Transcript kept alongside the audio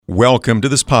Welcome to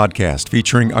this podcast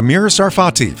featuring Amir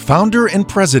Tsarfati, founder and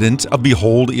president of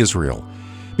Behold Israel.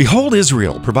 Behold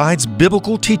Israel provides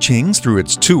biblical teachings through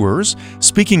its tours,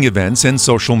 speaking events, and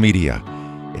social media.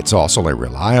 It's also a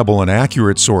reliable and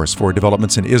accurate source for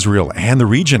developments in Israel and the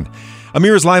region.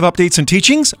 Amir's live updates and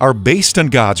teachings are based on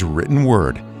God's written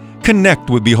word. Connect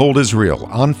with Behold Israel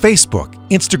on Facebook,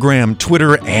 Instagram,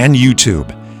 Twitter, and YouTube.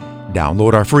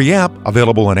 Download our free app,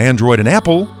 available on Android and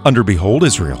Apple, under Behold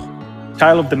Israel. The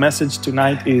title of the message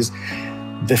tonight is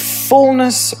The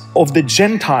Fullness of the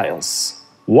Gentiles.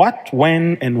 What,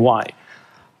 when, and why?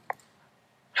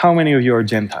 How many of you are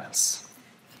Gentiles?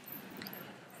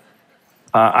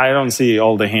 I don't see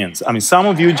all the hands. I mean, some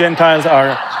of you Gentiles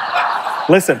are...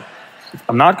 Listen,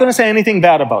 I'm not going to say anything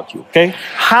bad about you, okay?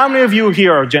 How many of you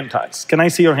here are Gentiles? Can I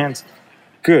see your hands?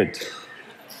 Good.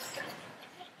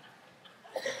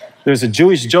 There's a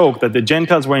Jewish joke that the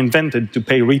Gentiles were invented to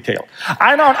pay retail.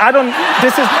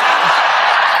 This is...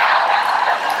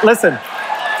 Listen.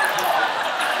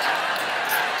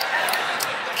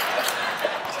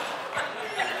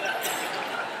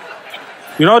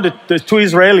 You know, the two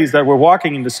Israelis that were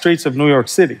walking in the streets of New York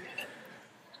City,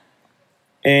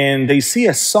 and they see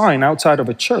a sign outside of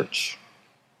a church,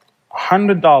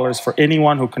 $100 for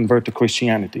anyone who convert to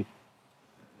Christianity.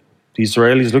 The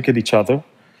Israelis look at each other,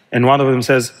 and one of them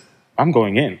says, I'm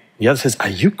going in. The other says, are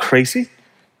you crazy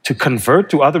to convert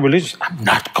to other religions? I'm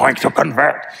not going to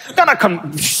convert. I'm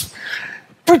going to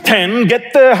pretend,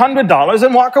 get the $100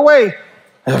 and walk away.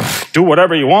 Do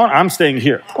whatever you want. I'm staying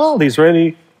here. Well, the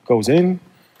Israeli goes in,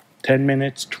 10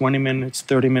 minutes, 20 minutes,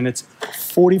 30 minutes,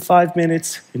 45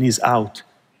 minutes, and he's out.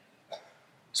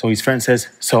 So his friend says,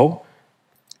 so,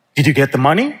 did you get the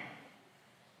money?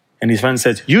 And his friend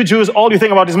says, you Jews, all you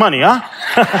think about is money, huh?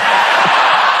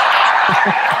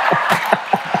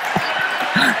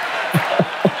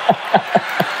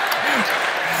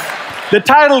 The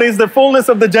title is The Fullness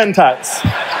of the Gentiles.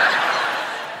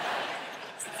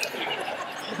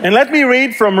 And let me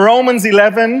read from Romans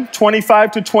 11,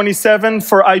 25 to 27.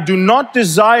 For I do not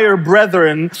desire,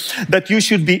 brethren, that you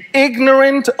should be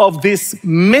ignorant of this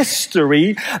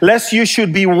mystery, lest you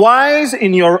should be wise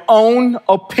in your own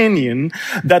opinion,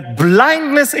 that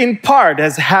blindness in part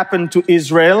has happened to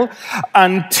Israel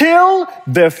until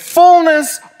the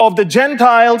fullness of the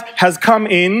Gentiles has come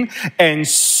in, and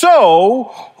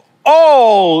so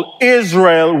all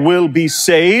Israel will be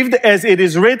saved, as it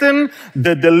is written,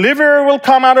 the deliverer will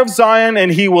come out of Zion,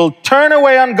 and he will turn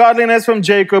away ungodliness from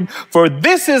Jacob, for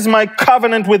this is my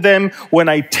covenant with them when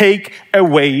I take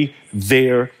away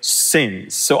their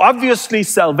sins. So obviously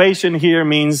salvation here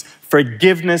means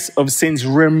forgiveness of sins,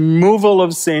 removal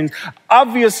of sins.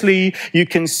 Obviously, you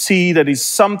can see that is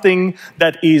something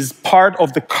that is part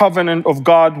of the covenant of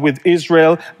God with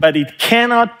Israel, but it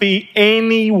cannot be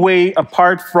any way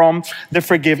apart from the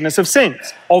forgiveness of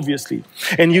sins, obviously.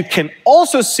 And you can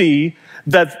also see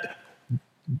that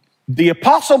the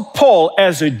Apostle Paul,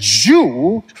 as a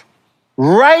Jew,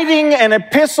 writing an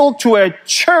epistle to a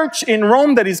church in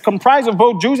Rome that is comprised of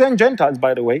both Jews and Gentiles,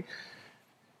 by the way,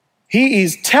 he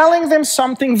is telling them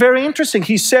something very interesting.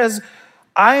 He says,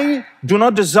 I do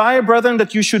not desire, brethren,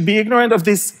 that you should be ignorant of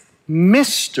this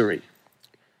mystery.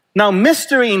 Now,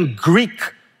 mystery in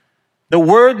Greek, the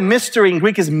word mystery in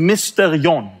Greek is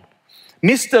mysterion.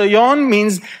 Mysterion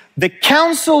means the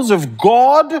counsels of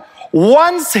God,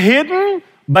 once hidden,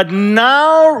 but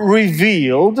now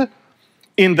revealed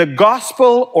in the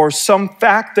gospel or some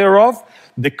fact thereof,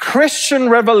 the Christian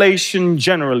revelation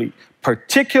generally,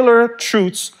 particular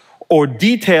truths or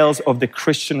details of the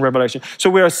Christian revelation. So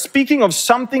we are speaking of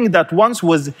something that once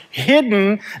was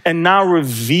hidden and now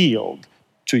revealed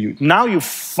to you. Now you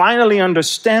finally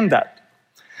understand that.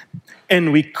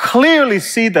 And we clearly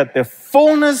see that the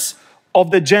fullness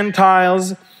of the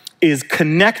Gentiles is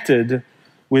connected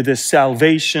with the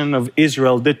salvation of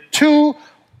Israel. The two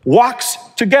walks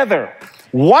together.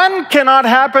 One cannot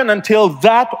happen until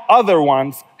that other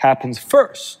one happens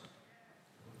first.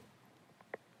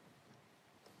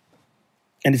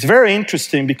 And it's very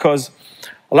interesting because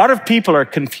a lot of people are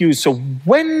confused. So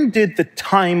when did the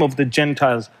time of the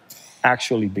Gentiles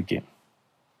actually begin?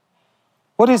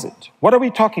 What is it? What are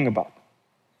we talking about?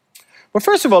 Well,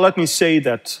 first of all, let me say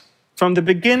that from the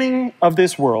beginning of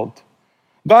this world,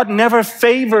 God never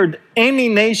favored any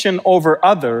nation over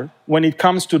other when it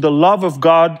comes to the love of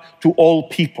God to all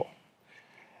people.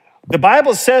 The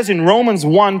Bible says in Romans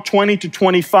 1, 20 to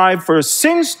 25, for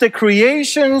since the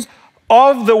creations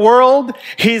of the world,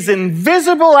 his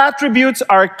invisible attributes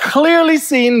are clearly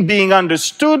seen, being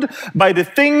understood by the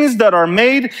things that are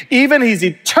made, even his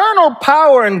eternal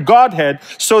power and Godhead,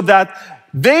 so that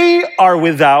they are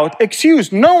without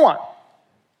excuse. No one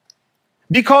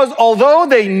Because although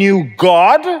they knew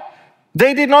God,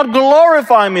 they did not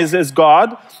glorify him as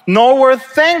God, nor were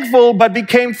thankful, but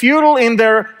became futile in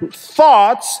their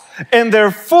thoughts, and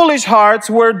their foolish hearts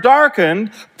were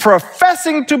darkened.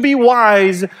 Professing to be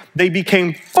wise, they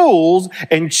became fools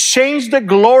and changed the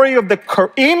glory of the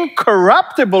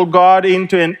incorruptible God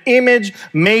into an image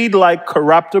made like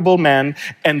corruptible man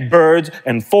and birds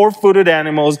and four-footed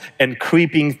animals and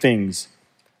creeping things.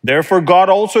 Therefore God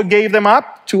also gave them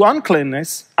up to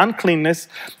uncleanness,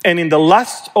 and in the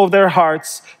lust of their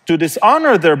hearts to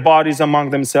dishonor their bodies among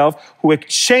themselves, who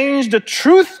exchanged the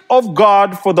truth of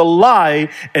God for the lie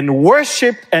and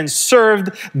worshipped and served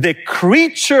the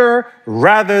creature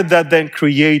rather than the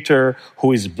Creator,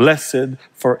 who is blessed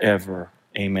forever.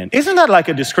 Amen. Isn't that like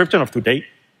a description of today?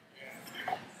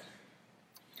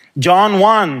 John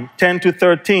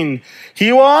 1:10-13.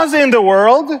 He was in the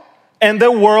world, and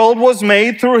the world was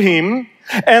made through him,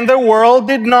 and the world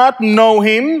did not know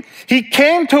him. He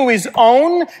came to his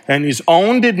own, and his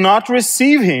own did not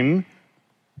receive him.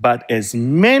 But as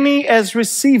many as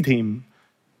received him,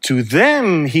 to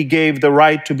them he gave the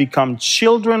right to become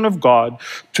children of God,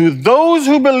 to those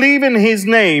who believe in his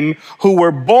name, who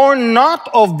were born not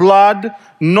of blood,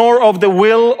 nor of the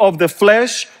will of the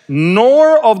flesh,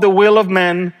 nor of the will of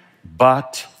man,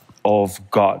 but of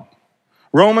God.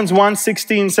 Romans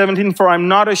 1:16-17, for I'm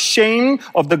not ashamed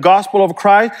of the gospel of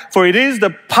Christ, for it is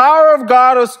the power of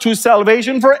God to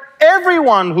salvation for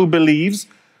everyone who believes,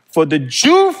 for the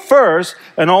Jew first,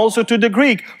 and also to the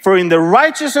Greek. For in the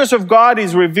righteousness of God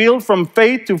is revealed from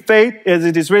faith to faith, as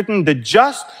it is written, the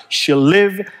just shall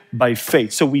live by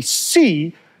faith. So we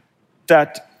see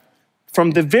that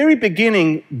from the very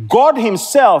beginning, God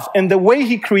himself and the way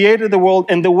he created the world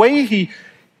and the way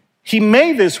he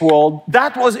made this world,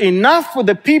 that was enough for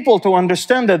the people to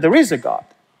understand that there is a God.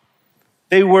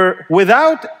 They were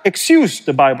without excuse,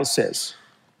 the Bible says.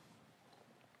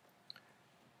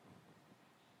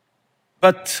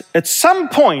 But at some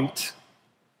point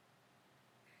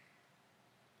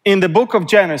in the book of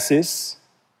Genesis,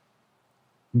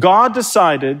 God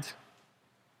decided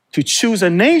to choose a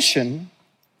nation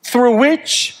through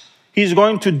which he's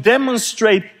going to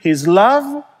demonstrate his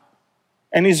love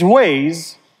and his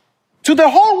ways to the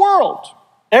whole world.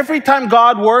 Every time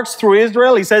God works through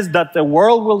Israel, he says that the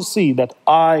world will see that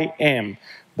I am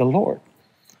the Lord.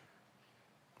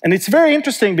 And it's very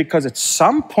interesting because at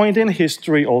some point in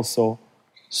history also,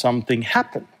 something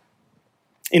happened.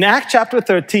 In Acts chapter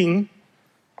 13,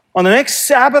 on the next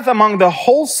Sabbath, among the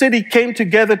whole city came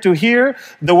together to hear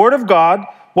the word of God.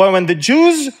 Well, when the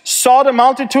Jews saw the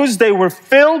multitudes, they were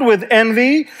filled with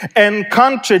envy and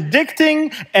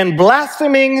contradicting and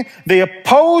blaspheming. They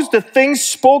opposed the things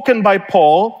spoken by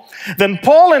Paul. Then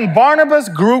Paul and Barnabas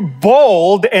grew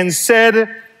bold and said,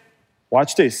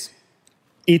 watch this,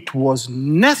 it was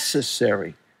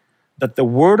necessary that the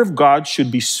word of God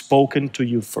should be spoken to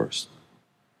you first.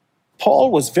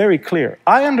 Paul was very clear.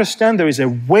 I understand there is a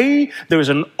way, there is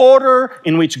an order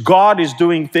in which God is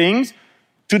doing things.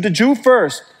 To the Jew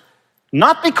first,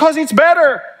 not because it's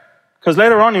better, because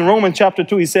later on in Romans chapter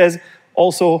 2, he says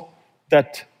also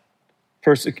that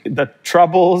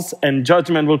troubles and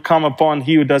judgment will come upon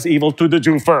he who does evil, to the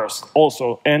Jew first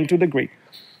also, and to the Greek.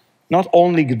 Not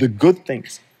only the good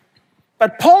things.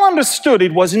 But Paul understood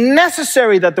it was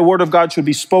necessary that the word of God should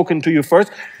be spoken to you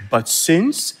first, but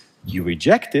since you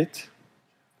reject it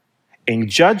and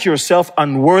judge yourself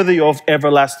unworthy of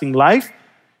everlasting life,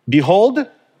 behold,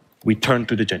 we turn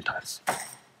to the Gentiles. Wow.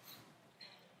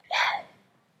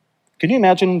 Can you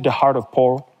imagine the heart of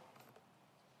Paul?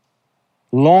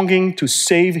 Longing to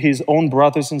save his own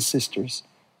brothers and sisters.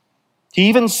 He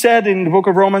even said in the book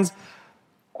of Romans,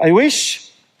 I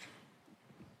wish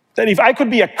that if I could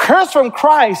be accursed from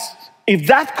Christ, if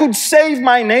that could save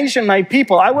my nation, my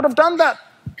people, I would have done that.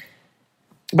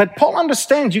 But Paul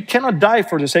understands you cannot die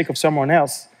for the sake of someone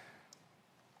else.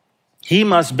 He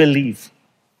must believe.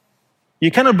 You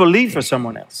cannot believe for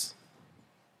someone else.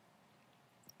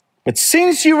 But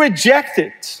since you reject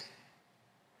it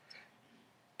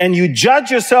and you judge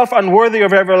yourself unworthy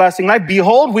of everlasting life,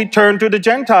 behold, we turn to the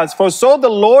Gentiles. For so the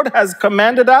Lord has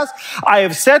commanded us, I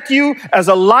have set you as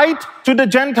a light to the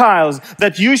Gentiles,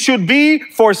 that you should be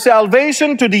for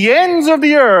salvation to the ends of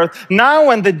the earth. Now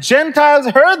when the Gentiles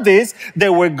heard this, they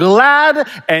were glad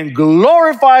and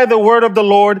glorified the word of the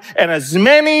Lord, and as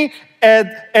many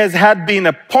as had been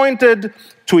appointed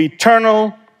to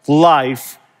eternal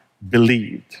life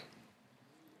believed.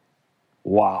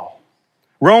 Wow.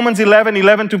 Romans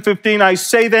 11:11-15, I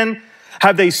say then,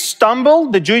 have they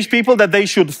stumbled, the Jewish people, that they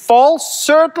should fall?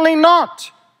 Certainly not.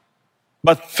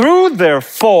 But through their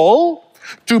fall,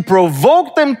 to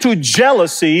provoke them to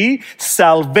jealousy,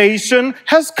 salvation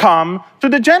has come to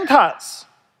the Gentiles.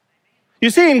 You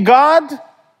see, in God,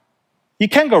 you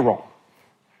can't go wrong.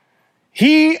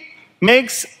 He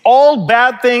makes all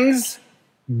bad things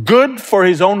good for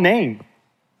his own name.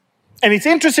 And it's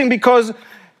interesting because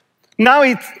now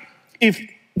if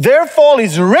their fall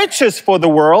is riches for the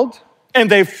world and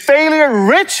their failure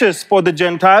riches for the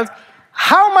Gentiles,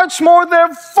 how much more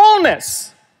their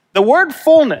fullness? The word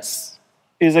fullness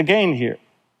is again here.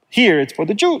 Here it's for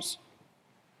the Jews.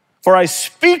 For I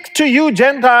speak to you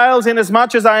Gentiles,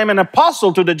 inasmuch as I am an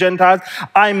apostle to the Gentiles,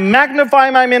 I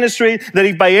magnify my ministry, that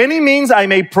if by any means I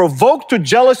may provoke to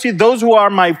jealousy those who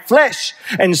are my flesh,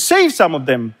 and save some of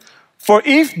them. For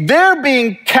if their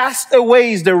being cast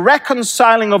away is the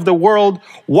reconciling of the world,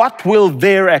 what will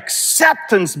their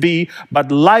acceptance be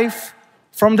but life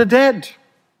from the dead?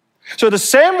 So the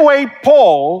same way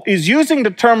Paul is using the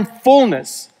term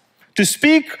fullness to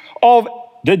speak of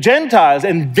the Gentiles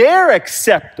and their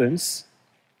acceptance,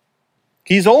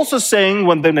 he's also saying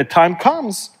when the time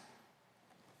comes,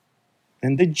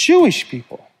 then the Jewish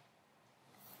people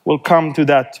will come to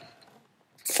that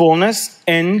fullness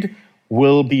and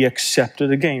will be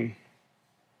accepted again.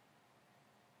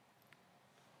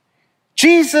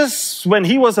 Jesus, when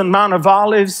he was on Mount of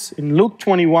Olives in Luke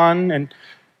 21, and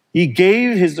he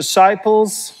gave his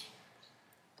disciples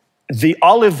the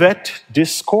Olivet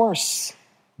Discourse,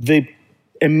 the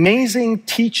amazing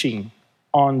teaching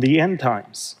on the end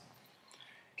times.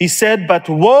 He said, but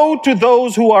woe to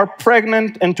those who are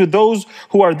pregnant and to those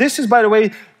who are, this is, by the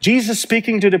way, Jesus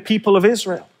speaking to the people of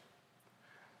Israel.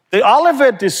 The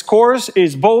Olivet Discourse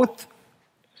is both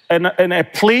a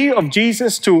plea of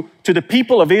Jesus to the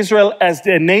people of Israel as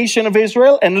the nation of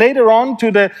Israel, and later on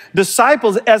to the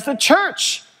disciples as the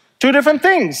church. Two different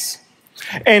things.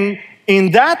 And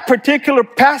in that particular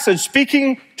passage,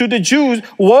 speaking to the Jews,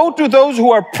 woe to those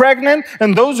who are pregnant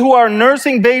and those who are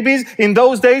nursing babies in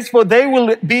those days, for they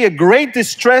will be a great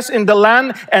distress in the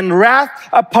land and wrath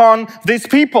upon this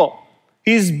people.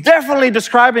 He's definitely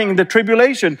describing the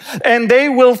tribulation. And they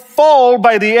will fall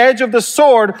by the edge of the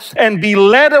sword and be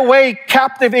led away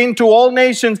captive into all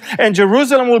nations. And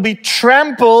Jerusalem will be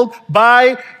trampled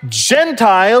by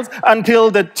Gentiles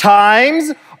until the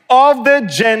times of the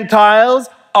Gentiles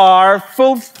are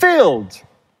fulfilled.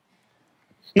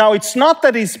 Now, it's not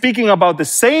that he's speaking about the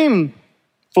same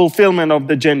fulfillment of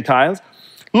the Gentiles.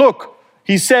 Look,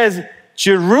 he says,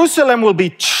 Jerusalem will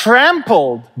be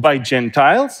trampled by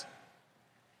Gentiles.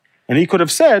 And he could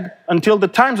have said, until the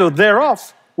times of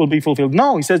thereof will be fulfilled.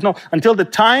 No, he says, no, until the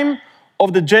time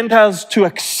of the Gentiles to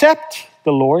accept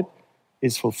the Lord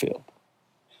is fulfilled.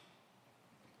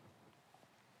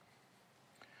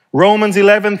 Romans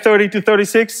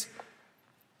 11:30-36.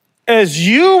 As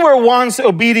you were once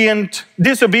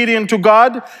disobedient to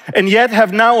God, and yet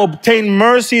have now obtained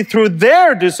mercy through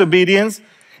their disobedience,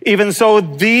 even so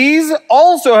these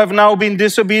also have now been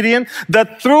disobedient,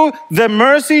 that through the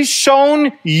mercy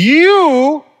shown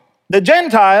you, the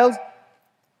Gentiles,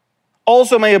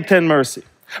 also may obtain mercy.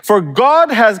 For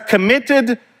God has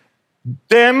committed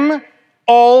them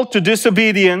all to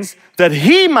disobedience, that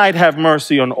he might have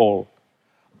mercy on all.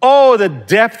 Oh, the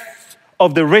depth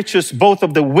of the riches, both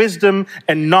of the wisdom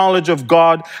and knowledge of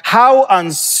God. How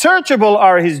unsearchable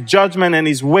are his judgment and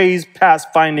his ways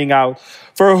past finding out.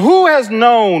 For who has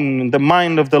known the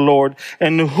mind of the Lord,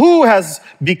 and who has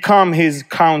become his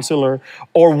counselor,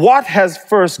 or what has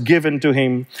first given to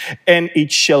him, and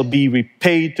it shall be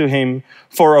repaid to him.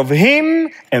 For of him,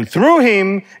 and through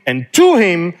him, and to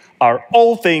him are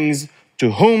all things,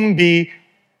 to whom be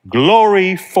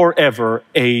glory forever.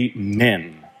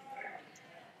 Amen.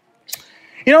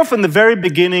 You know, from the very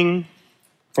beginning,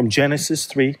 from Genesis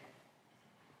 3,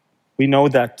 we know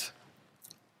that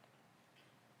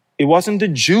it wasn't the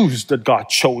Jews that God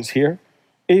chose here.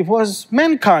 It was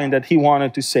mankind that he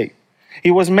wanted to save.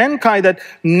 It was mankind that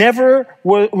never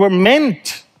were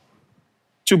meant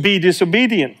to be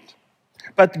disobedient.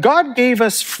 But God gave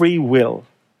us free will,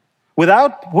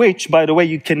 without which, by the way,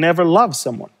 you can never love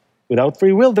someone. Without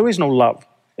free will, there is no love.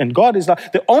 And God is love.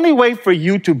 The only way for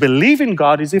you to believe in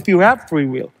God is if you have free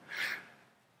will.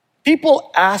 People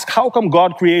ask, how come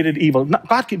God created evil? No,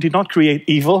 God did not create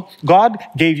evil. God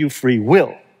gave you free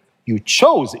will. You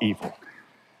chose evil.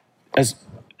 As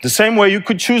the same way you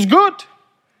could choose good.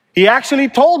 He actually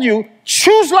told you,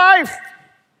 choose life.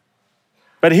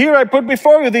 But here I put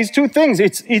before you these two things.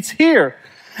 It's here.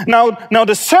 Now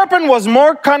the serpent was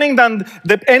more cunning than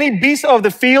any beast of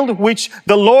the field which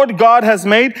the Lord God has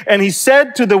made. And he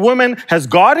said to the woman, has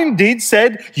God indeed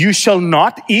said, you shall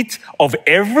not eat of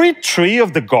every tree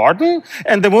of the garden?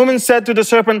 And the woman said to the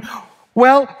serpent,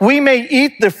 Well, we may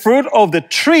eat the fruit of the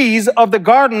trees of the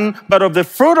garden, but of the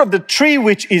fruit of the tree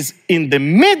which is in the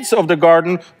midst of the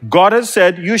garden, God has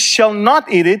said, you shall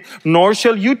not eat it, nor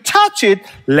shall you touch it,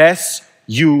 lest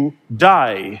you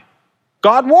die.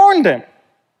 God warned them.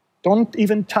 Don't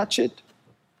even touch it.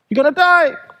 You're going to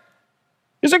die.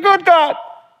 He's a good God.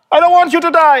 I don't want you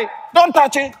to die. Don't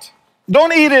touch it.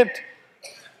 Don't eat it.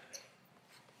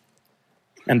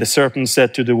 And the serpent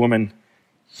said to the woman,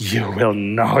 you will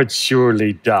not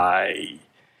surely die.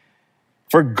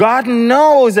 For God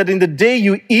knows that in the day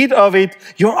you eat of it,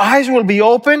 your eyes will be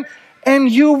open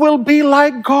and you will be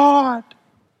like God,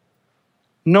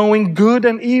 knowing good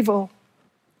and evil.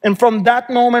 And from that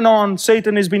moment on,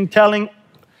 Satan has been telling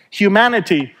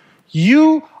humanity,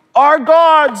 you are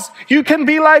gods. You can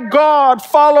be like God.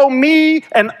 Follow me,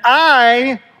 and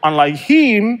I, unlike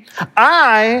him,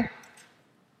 I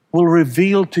will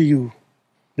reveal to you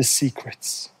the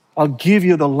secrets. I'll give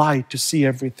you the light to see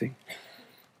everything.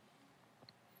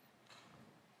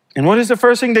 And what is the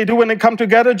first thing they do when they come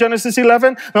together? Genesis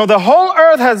 11. Now the whole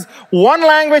earth has one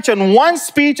language and one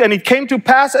speech, and it came to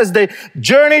pass as they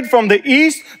journeyed from the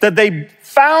east that they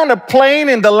found a plain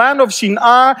in the land of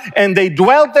Shinar, and they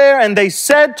dwelt there, and they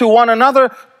said to one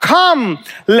another, come,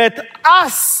 let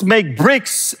us make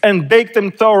bricks and bake them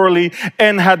thoroughly,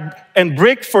 and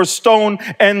brick for stone,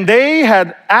 and they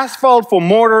had asphalt for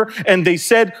mortar, and they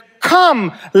said,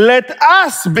 come, let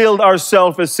us build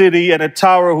ourselves a city and a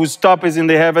tower whose top is in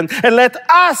the heaven, and let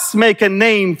us make a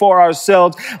name for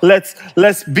ourselves,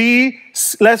 lest we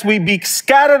be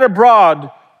scattered abroad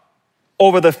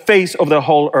over the face of the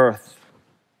whole earth.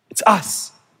 It's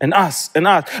us and us and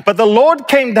us. But the Lord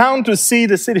came down to see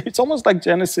the city. It's almost like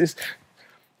Genesis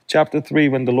chapter 3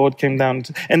 when the Lord came down.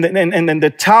 And then the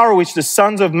tower which the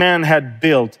sons of man had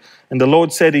built. And the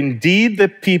Lord said, indeed the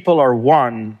people are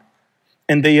one,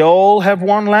 and they all have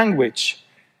one language.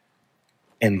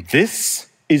 And this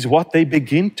is what they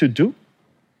begin to do.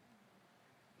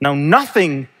 Now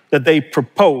nothing that they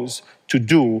propose to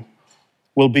do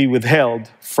will be withheld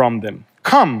from them.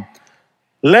 Come,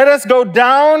 let us go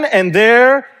down and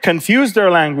there confuse their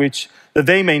language, that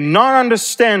they may not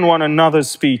understand one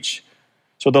another's speech.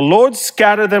 So the Lord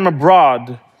scattered them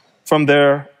abroad from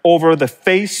there over the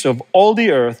face of all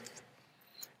the earth,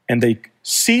 and they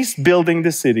ceased building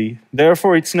the city.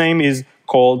 Therefore its name is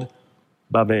called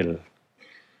Babel.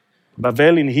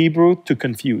 Babel in Hebrew, to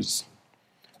confuse.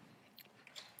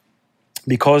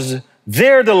 Because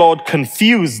there the Lord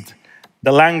confused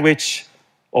the language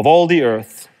of all the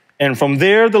earth. And from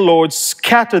there the Lord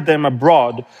scattered them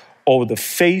abroad over the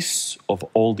face of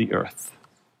all the earth.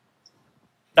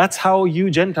 That's how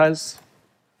you Gentiles.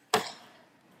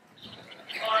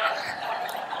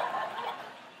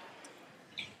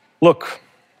 Look,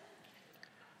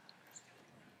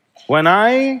 when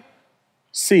I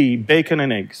see bacon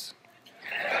and eggs,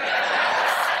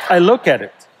 I look at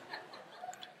it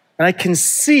and I can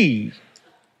see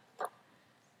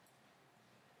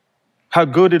how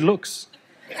good it looks.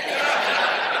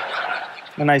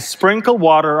 And I sprinkle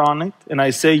water on it, and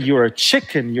I say, you're a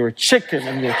chicken, and you're a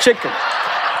chicken.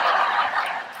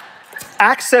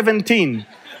 Acts 17,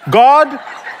 God,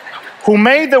 who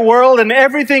made the world and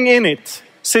everything in it,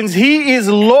 since he is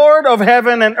Lord of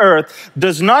heaven and earth,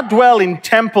 does not dwell in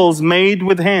temples made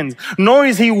with hands, nor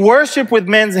is he worshipped with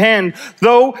men's hand,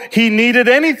 though he needed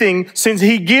anything, since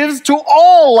he gives to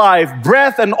all life,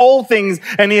 breath, and all things,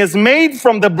 and he has made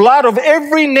from the blood of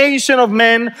every nation of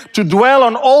men to dwell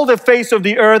on all the face of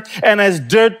the earth, and has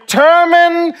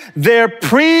determined their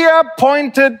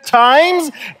pre-appointed times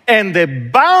and the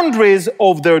boundaries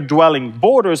of their dwelling.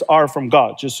 Borders are from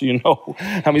God, just so you know.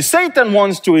 I mean, Satan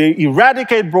wants to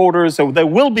eradicate borders, so there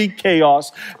will be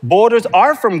chaos. Borders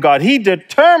are from God. He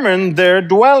determined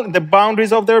the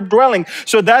boundaries of their dwelling,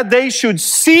 so that they should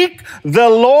seek the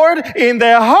Lord in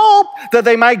their hope that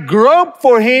they might grope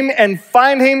for him and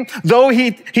find him, though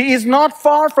he is not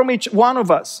far from each one of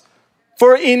us.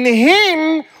 For in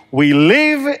him we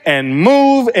live and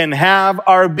move and have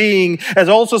our being, as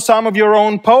also some of your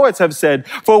own poets have said,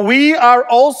 for we are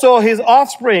also his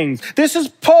offspring. This is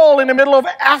Paul in the middle of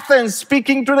Athens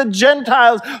speaking to the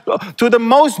Gentiles, to the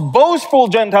most boastful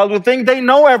Gentiles who think they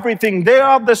know everything. They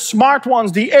are the smart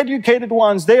ones, the educated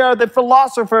ones. They are the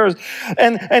philosophers.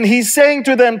 And he's saying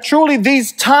to them, truly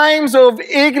these times of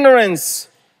ignorance.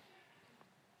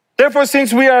 Therefore,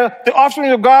 since we are the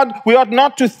offspring of God, we ought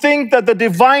not to think that the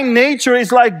divine nature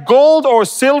is like gold or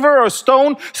silver or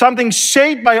stone, something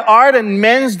shaped by art and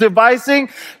men's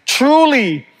devising.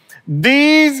 Truly,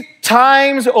 these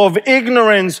times of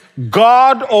ignorance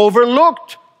God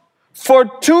overlooked. For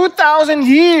 2,000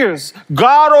 years,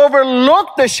 God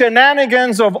overlooked the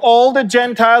shenanigans of all the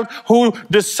Gentiles who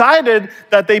decided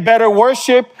that they better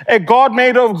worship a God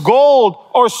made of gold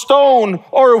or stone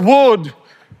or wood.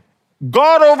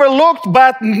 God overlooked,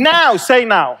 but now, say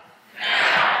now,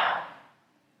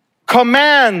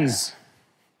 commands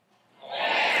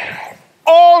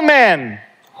all men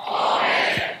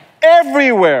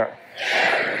everywhere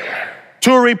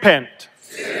to repent.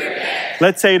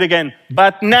 Let's say it again.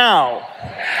 But now,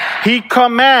 he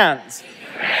commands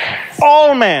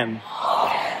all men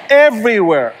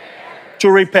everywhere to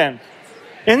repent.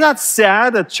 Isn't that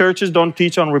sad that churches don't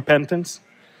teach on repentance?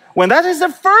 When that is the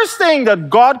first thing that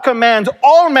God commands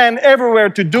all men everywhere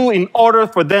to do in order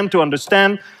for them to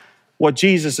understand what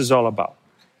Jesus is all about.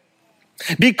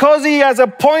 Because he has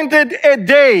appointed a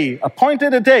day.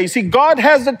 See, God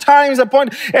has the times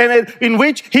appointed in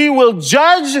which he will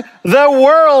judge the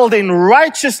world in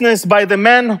righteousness by the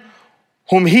men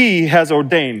whom he has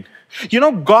ordained. You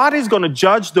know, God is going to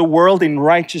judge the world in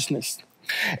righteousness.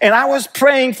 And I was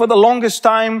praying for the longest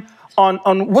time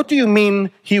on what do you mean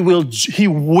he will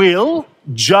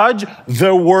judge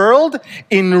the world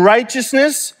in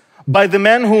righteousness by the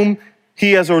men whom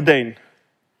he has ordained.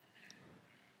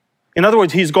 In other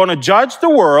words, he's going to judge the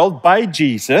world by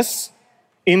Jesus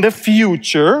in the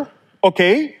future,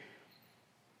 okay,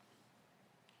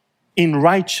 in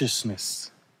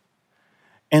righteousness.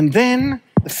 And then,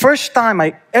 the first time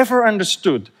I ever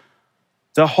understood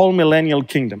the whole millennial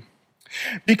kingdom.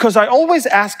 Because I always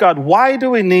ask God, why do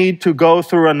we need to go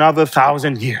through another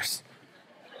 1,000 years?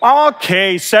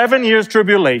 Okay, 7 years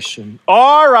tribulation.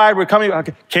 All right, we're coming.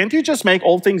 Okay. Can't you just make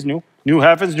all things new? New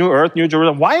heavens, new earth, new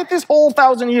Jerusalem. Why this whole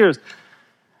 1,000 years?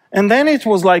 And then it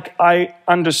was like I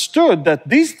understood that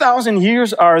these 1,000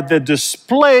 years are the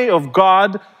display of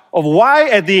God, of why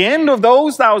at the end of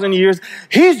those 1,000 years,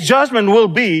 his judgment will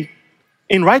be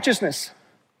in righteousness.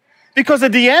 Because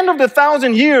at the end of the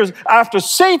 1,000 years, after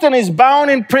Satan is bound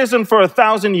in prison for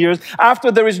 1,000 years,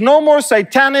 after there is no more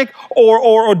satanic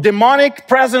or demonic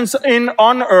presence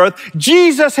on earth,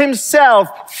 Jesus himself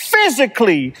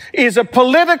physically is a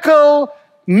political,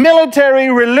 military,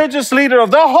 religious leader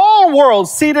of the whole world,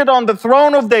 seated on the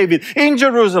throne of David in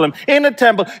Jerusalem, in a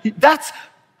temple.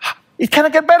 It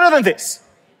cannot get better than this.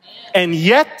 And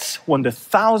yet, when the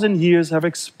 1,000 years have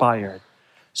expired,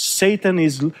 Satan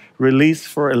is released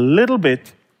for a little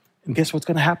bit, and guess what's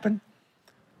going to happen?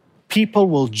 People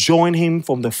will join him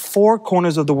from the four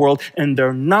corners of the world, and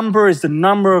their number is the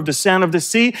number of the sand of the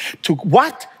sea. To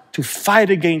what? To fight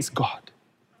against God.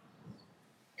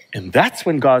 And that's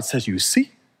when God says, you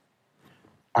see,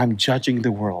 I'm judging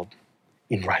the world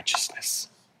in righteousness.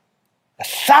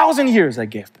 1,000 years I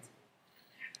gave them.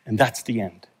 And that's the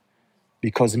end.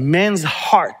 Because man's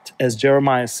heart, as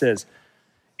Jeremiah says,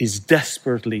 is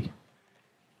desperately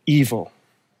evil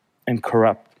and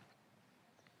corrupt.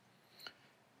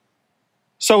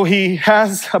 So he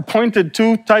has appointed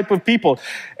two types of people,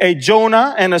 a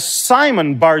Jonah and a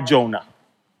Simon Bar-Jonah.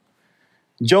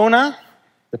 Jonah,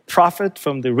 the prophet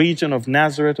from the region of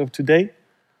Nazareth of today,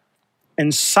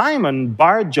 and Simon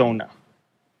Bar-Jonah.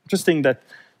 Interesting that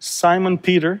Simon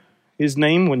Peter, his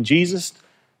name, when Jesus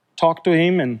talked to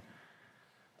him in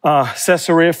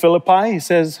Caesarea Philippi, he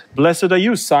says, "Blessed are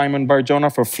you, Simon Bar-Jonah,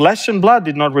 for flesh and blood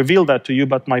did not reveal that to you,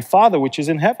 but my Father which is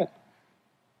in heaven."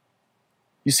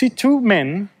 You see, two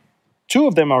men, two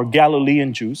of them are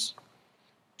Galilean Jews.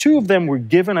 Two of them were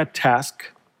given a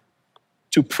task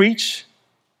to preach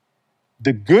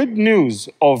the good news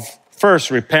of first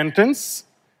repentance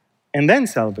and then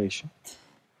salvation.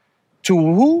 To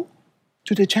who?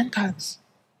 To the Gentiles.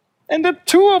 And the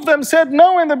two of them said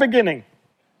no in the beginning.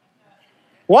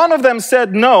 One of them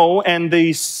said no, and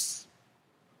the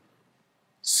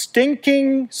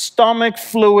stinking stomach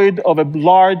fluid of a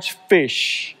large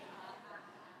fish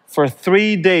for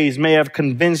 3 days may have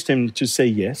convinced him to say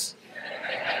yes.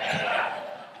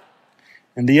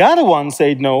 And the other one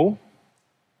said no,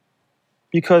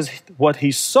 because what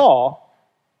he saw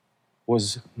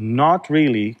was not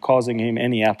really causing him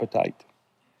any appetite.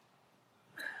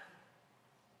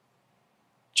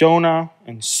 Jonah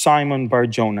and Simon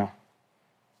Bar-Jonah,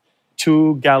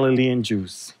 two Galilean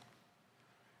Jews,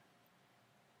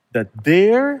 that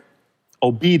their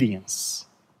obedience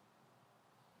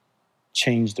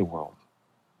changed the world.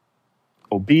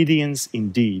 Obedience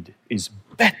indeed is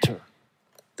better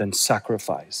than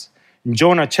sacrifice. In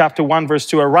Jonah chapter 1 verse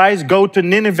 2, "Arise, go to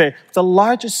Nineveh, the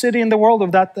largest city in the world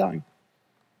of that time.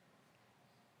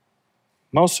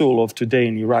 Mosul of today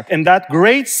in Iraq. And that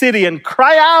great city, and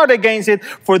cry out against it,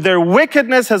 for their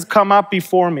wickedness has come up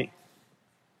before me."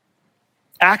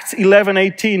 Acts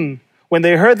 11:18, When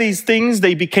they heard these things,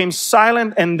 they became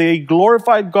silent and they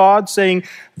glorified God, saying,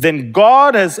 "Then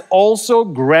God has also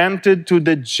granted to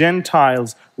the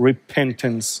Gentiles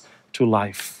repentance to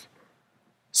life."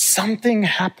 Something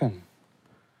happened.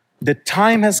 The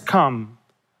time has come.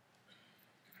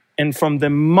 And from the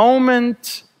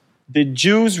moment the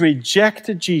Jews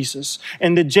rejected Jesus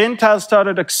and the Gentiles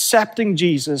started accepting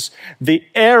Jesus, the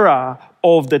era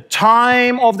of the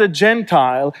time of the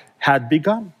Gentile had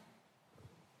begun.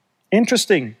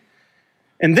 Interesting.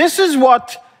 And this is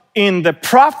what in the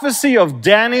prophecy of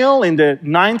Daniel in the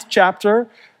 9th chapter,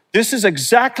 this is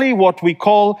exactly what we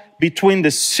call between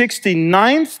the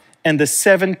 69th and the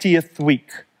 70th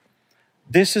week.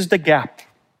 This is the gap.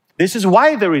 This is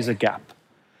why there is a gap.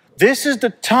 This is the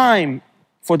time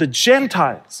for the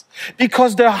Gentiles,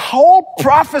 because the whole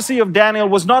prophecy of Daniel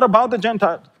was not about the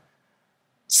Gentiles.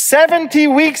 70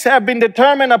 weeks have been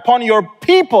determined upon your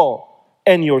people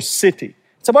and your city.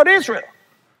 It's about Israel.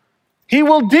 He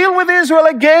will deal with Israel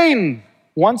again,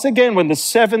 once again, when the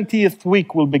 70th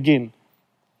week will begin.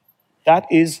 That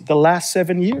is the last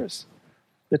 7 years.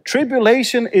 The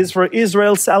tribulation is for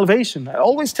Israel's salvation. I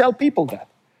always tell people that.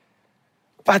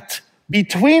 But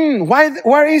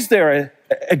where is there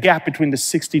a gap between the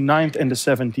 69th and the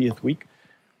 70th week?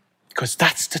 Because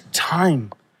that's the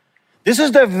time. This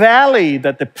is the valley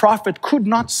that the prophet could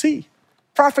not see.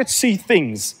 Prophets see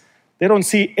things. They don't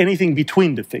see anything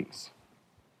between the things.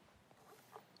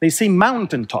 They see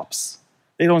mountaintops.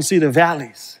 They don't see the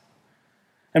valleys.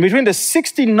 And between the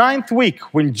 69th week,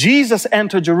 when Jesus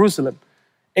entered Jerusalem,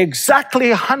 exactly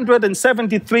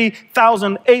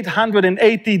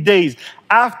 173,880 days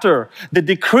after the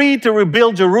decree to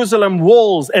rebuild Jerusalem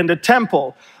walls and the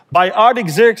temple by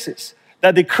Artaxerxes,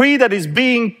 that decree that is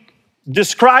being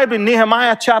described in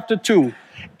Nehemiah chapter 2,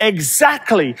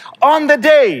 exactly on the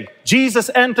day Jesus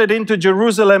entered into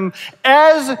Jerusalem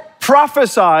as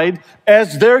prophesied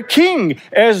as their king,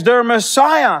 as their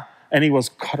Messiah, and he was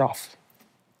cut off.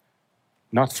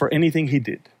 Not for anything he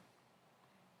did.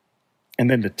 And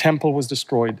then the temple was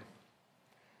destroyed.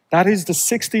 That is the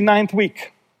 69th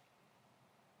week.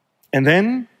 And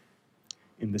then,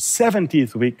 in the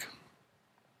 70th week,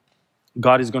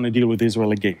 God is going to deal with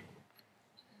Israel again.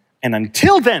 And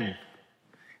until then,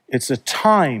 it's a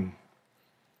time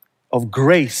of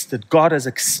grace that God has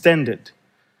extended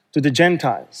to the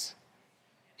Gentiles.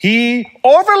 He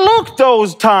overlooked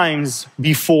those times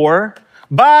before,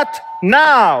 but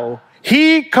now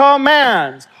He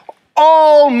commands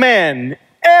all men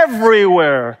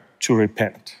everywhere to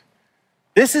repent.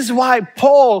 This is why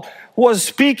Paul was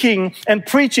speaking and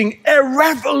preaching a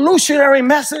revolutionary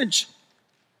message.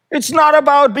 It's not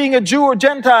about being a Jew or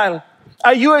Gentile.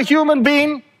 Are you a human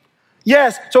being?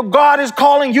 Yes. So God is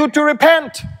calling you to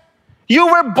repent. You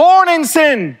were born in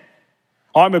sin.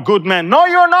 I'm a good man. No,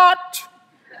 you're not.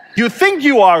 You think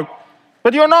you are,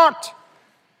 but you're not.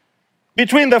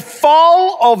 Between the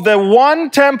fall of the one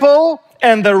temple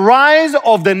and the rise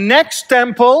of the next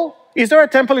temple, is there a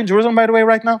temple in Jerusalem, by the way,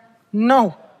 right now?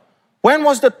 No. When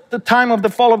was the time of the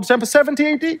fall of the temple?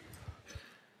 70 AD.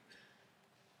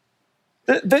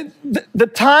 The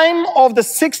time of the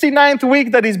 69th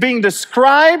week that is being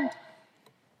described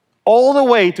all the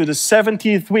way to the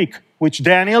 70th week, which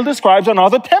Daniel describes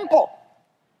another temple.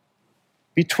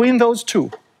 Between those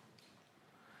two.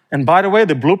 And by the way,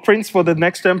 the blueprints for the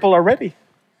next temple are ready.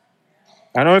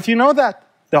 I don't know if you know that.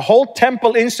 The whole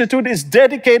Temple Institute is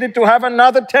dedicated to have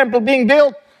another temple being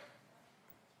built.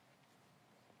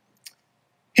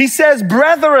 He says,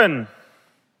 brethren.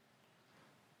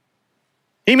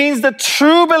 He means the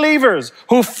true believers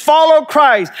who follow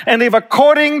Christ and live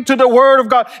according to the word of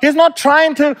God. He's not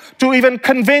trying to even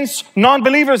convince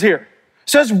non-believers here.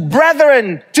 He says,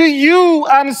 brethren, to you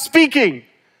I'm speaking.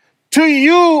 To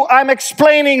you I'm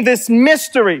explaining this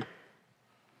mystery.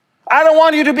 I don't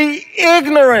want you to be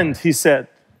ignorant, he said.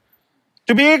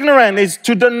 To be ignorant is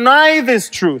to deny this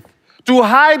truth, to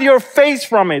hide your face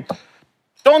from it.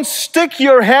 Don't stick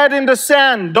your head in the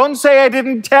sand. Don't say I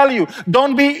didn't tell you.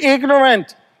 Don't be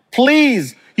ignorant.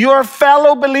 Please, you are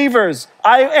fellow believers.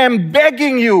 I am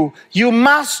begging you. You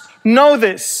must know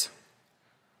this.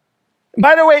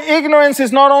 By the way, ignorance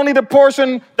is not only the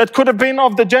portion that could have been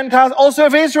of the Gentiles, also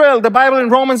of Israel. The Bible in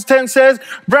Romans 10 says,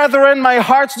 brethren, my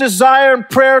heart's desire and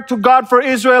prayer to God for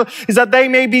Israel is that they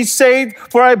may be saved,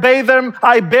 for I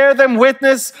bear them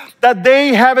witness that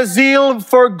they have a zeal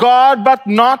for God, but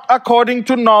not according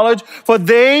to knowledge. For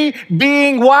they,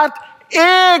 being what?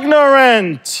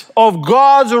 Ignorant of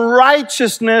God's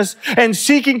righteousness and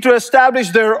seeking to establish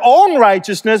their own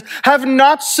righteousness, have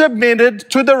not submitted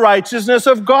to the righteousness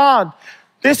of God.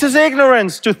 This is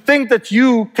ignorance, to think that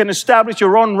you can establish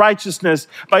your own righteousness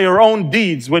by your own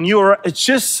deeds when you are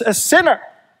just a sinner.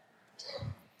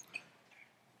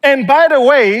 And by the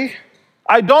way,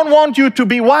 I don't want you to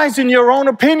be wise in your own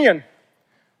opinion.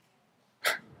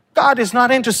 God is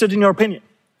not interested in your opinion.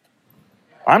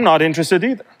 I'm not interested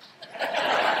either.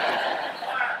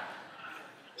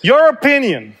 Your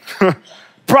opinion.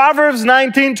 Proverbs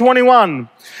 19:21.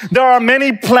 There are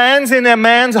many plans in a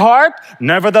man's heart,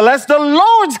 nevertheless the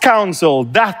Lord's counsel,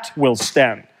 that will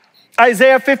stand.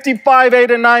 Isaiah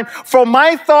 55:8-9. For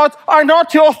my thoughts are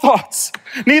not your thoughts,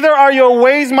 neither are your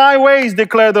ways my ways,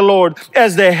 declare the Lord.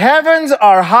 As the heavens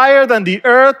are higher than the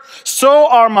earth, so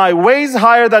are my ways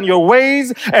higher than your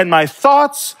ways, and my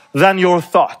thoughts than your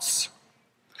thoughts.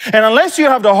 And unless you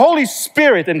have the Holy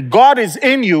Spirit and God is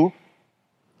in you,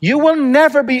 you will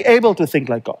never be able to think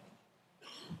like God.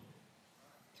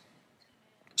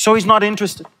 So he's not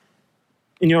interested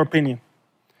in your opinion.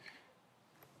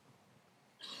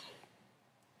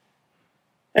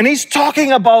 And he's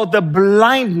talking about the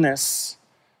blindness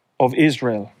of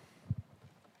Israel.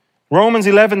 Romans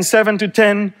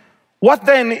 11:7-10. What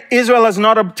then? Israel has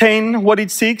not obtained what it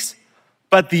seeks,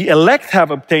 but the elect have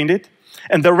obtained it,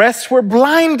 and the rest were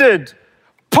blinded.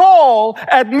 Paul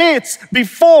admits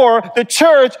before the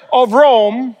church of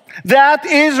Rome that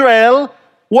Israel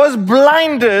was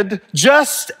blinded,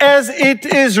 just as it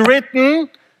is written.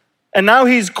 And now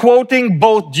he's quoting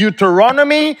both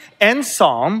Deuteronomy and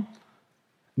Psalm.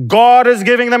 God is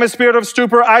giving them a spirit of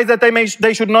stupor, eyes that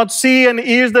they should not see, and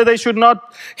ears that they should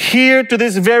not hear to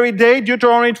this very day,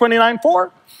 Deuteronomy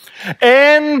 29:4.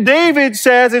 And David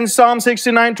says in Psalm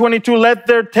 69:22, let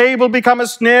their table become a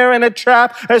snare and a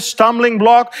trap, a stumbling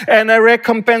block and a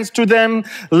recompense to them.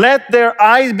 Let their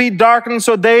eyes be darkened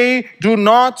so they do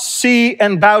not see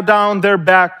and bow down their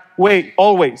back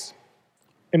always.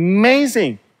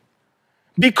 Amazing.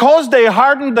 Because they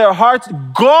hardened their hearts,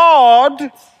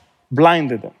 God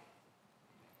blinded them.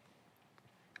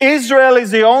 Israel is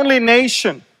the only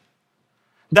nation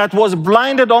that was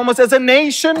blinded almost as a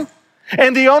nation,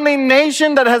 and the only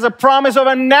nation that has a promise of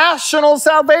a national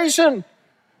salvation.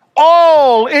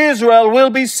 All Israel will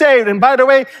be saved. And by the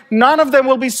way, none of them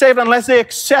will be saved unless they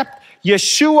accept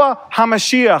Yeshua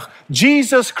HaMashiach,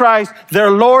 Jesus Christ, their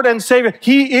Lord and Savior.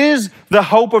 He is the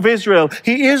hope of Israel.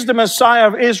 He is the Messiah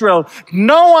of Israel.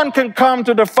 No one can come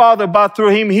to the Father but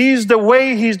through him. He's the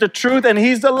way, he's the truth, and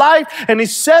he's the life. And he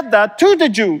said that to the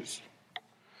Jews.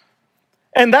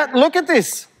 And that, look at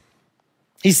this.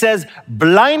 He says,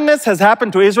 blindness has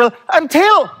happened to Israel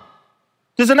until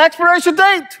there's an expiration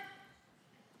date.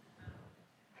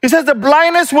 He says the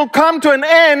blindness will come to an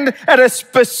end at a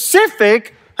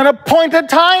specific and appointed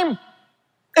time.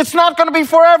 It's not going to be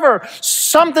forever.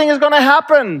 Something is going to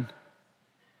happen.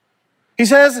 He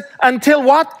says, until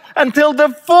what? Until the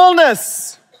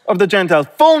fullness of the Gentiles.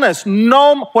 Fullness.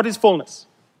 What is fullness?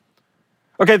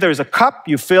 Okay, there is a cup,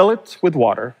 you fill it with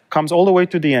water, comes all the way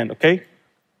to the end, okay?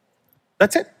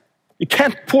 That's it. You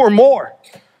can't pour more.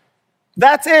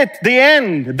 That's it, the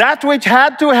end. That which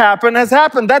had to happen has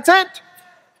happened. That's it.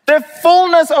 The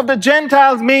fullness of the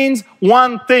Gentiles means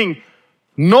one thing.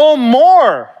 No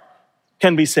more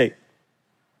can be saved.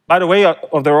 By the way,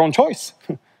 of their own choice.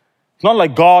 It's not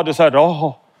like God decided,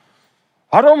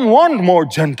 I don't want more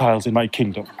Gentiles in my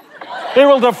kingdom. They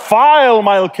will defile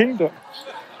my kingdom.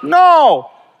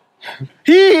 No.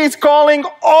 He is calling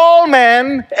all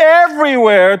men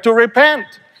everywhere to repent.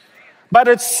 But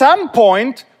at some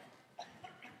point,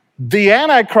 the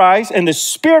Antichrist and the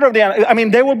spirit of the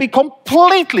Antichrist, they will be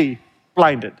completely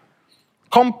blinded.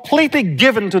 Completely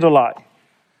given to the lie.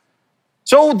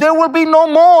 So there will be no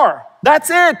more. That's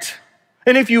it.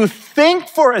 And if you think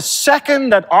for a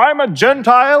second that I'm a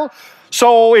Gentile,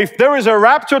 so if there is a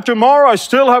rapture tomorrow, I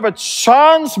still have a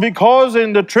chance because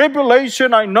in the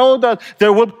tribulation, I know that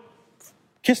there will...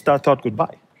 Kiss that thought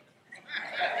goodbye.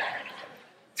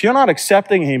 If you're not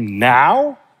accepting him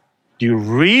now, do you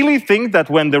really think that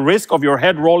when the risk of your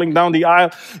head rolling down the aisle,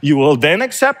 you will then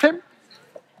accept him?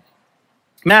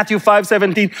 Matthew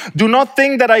 5:17, do not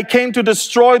think that I came to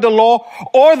destroy the law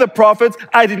or the prophets.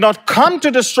 I did not come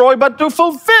to destroy, but to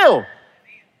fulfill.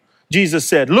 Jesus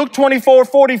said, Luke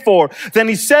 24:44, then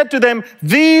he said to them,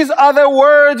 these are the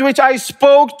words which I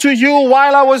spoke to you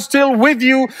while I was still with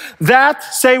you, that,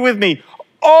 say with me,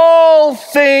 all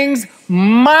things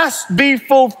must be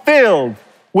fulfilled,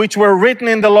 which were written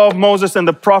in the law of Moses and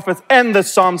the prophets and the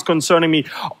Psalms concerning me.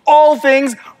 All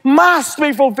things must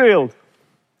be fulfilled.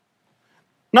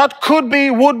 Not could be,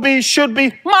 would be, should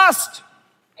be, must.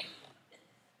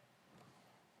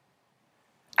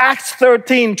 Acts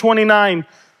 13:29.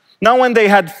 Now when they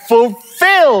had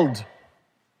fulfilled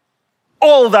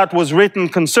all that was written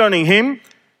concerning him.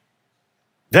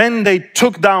 Then they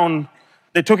took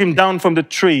him down from the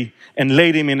tree and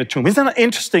laid him in a tomb. Isn't that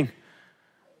interesting?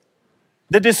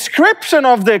 The description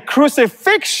of the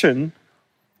crucifixion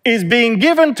is being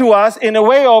given to us in a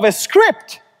way of a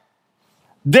script.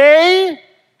 They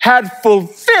had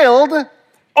fulfilled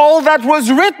all that was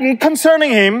written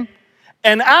concerning him,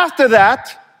 and after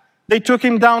that, they took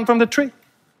him down from the tree.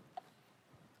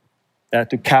 They had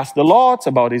to cast the lots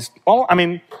about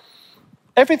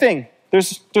everything.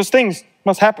 There's things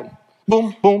must happen.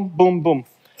 Boom, boom, boom, boom.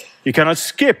 You cannot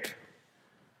skip.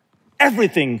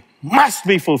 Everything must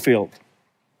be fulfilled.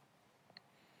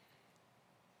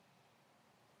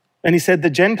 And he said the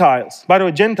Gentiles. By the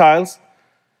way, Gentiles,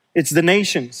 it's the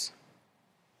nations.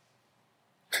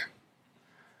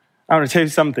 I want to tell you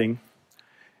something.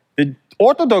 The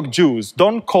Orthodox Jews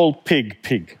don't call pig,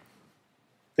 pig.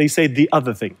 They say the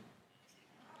other thing.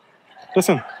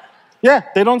 Listen. Yeah,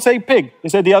 they don't say pig. They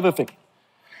say the other thing.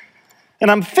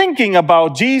 And I'm thinking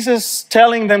about Jesus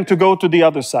telling them to go to the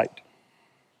other side,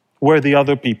 where the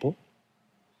other people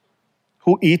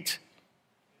who eat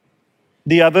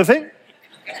the other thing.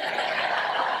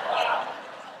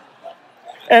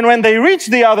 And when they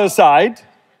reached the other side,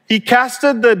 he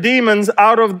casted the demons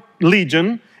out of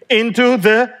Legion into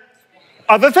the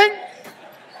other thing.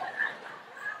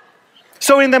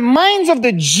 So in the minds of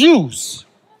the Jews,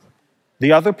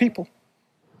 the other people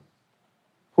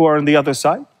who are on the other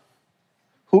side,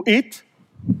 who eat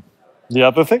the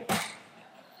other thing.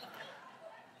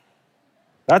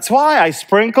 That's why I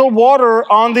sprinkle water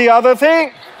on the other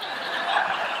thing.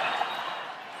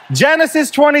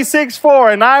 Genesis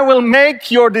 26:4, and I will make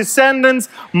your descendants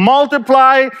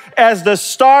multiply as the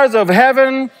stars of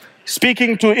heaven,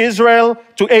 speaking to Israel,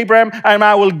 to Abraham, and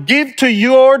I will give to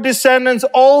your descendants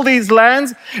all these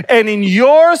lands, and in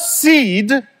your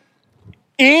seed,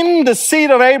 in the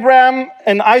seed of Abraham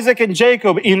and Isaac and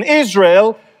Jacob, in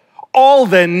Israel, all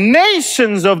the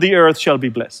nations of the earth shall be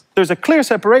blessed. There's a clear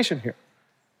separation here.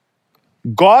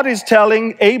 God is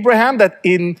telling Abraham that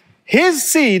in his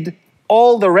seed,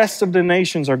 all the rest of the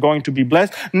nations are going to be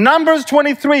blessed. Numbers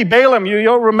 23, Balaam,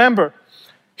 you'll remember.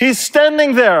 He's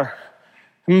standing there.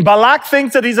 Balak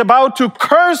thinks that he's about to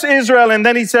curse Israel, and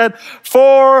then he said,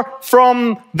 for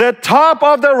from the top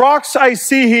of the rocks I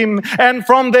see him, and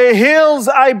from the hills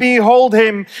I behold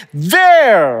him.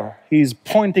 There, he's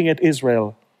pointing at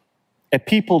Israel, a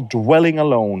people dwelling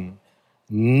alone,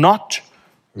 not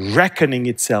reckoning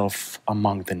itself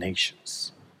among the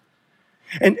nations.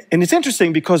 And it's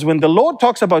interesting because when the Lord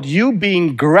talks about you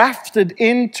being grafted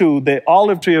into the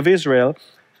olive tree of Israel,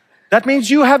 that means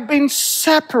you have been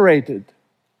separated,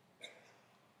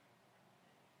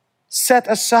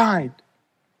 set aside.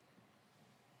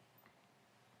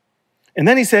 And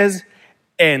then he says,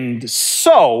 and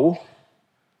so,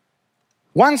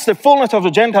 once the fullness of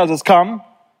the Gentiles has come,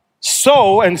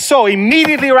 so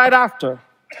immediately right after,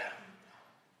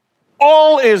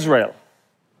 all Israel.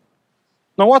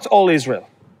 Now, what's all Israel?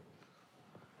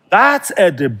 That's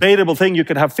a debatable thing. You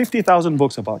could have 50,000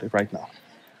 books about it right now.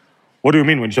 What do you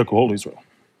mean when you say all Israel?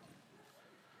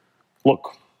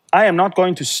 Look, I am not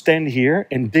going to stand here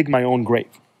and dig my own grave.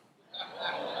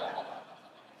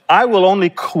 I will only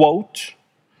quote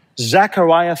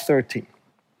Zechariah 13.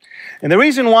 And the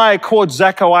reason why I quote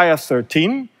Zechariah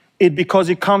 13 is because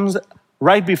it comes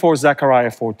right before Zechariah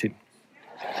 14.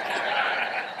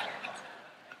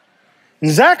 In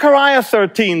Zechariah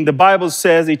 13, the Bible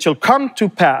says, it shall come to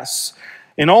pass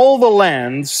in all the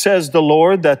land, says the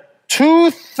Lord, that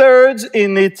 2/3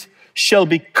 in it shall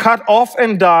be cut off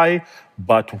and die,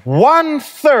 but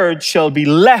 1/3 shall be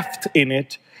left in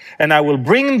it. And I will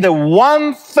bring the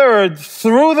 1/3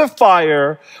 through the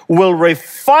fire, will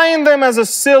refine them as a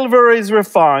silver is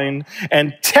refined,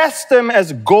 and test them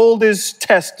as gold is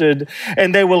tested.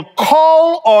 And they will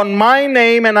call on my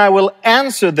name, and I will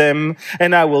answer them.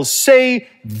 And I will say,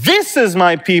 this is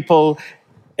my people.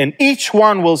 And each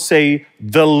one will say,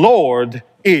 the Lord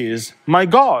is my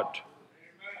God.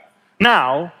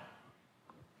 Now,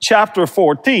 chapter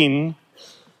 14,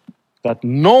 that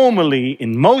normally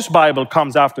in most Bible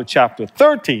comes after chapter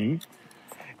 13,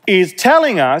 is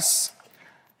telling us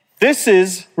this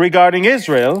is regarding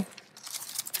Israel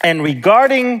and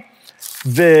regarding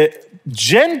the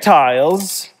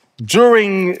Gentiles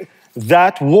during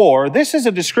that war. This is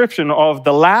a description of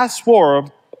the last war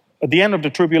at the end of the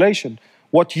tribulation.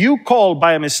 What you call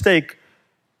by a mistake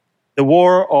the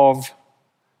war of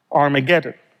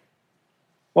Armageddon.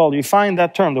 Well, you find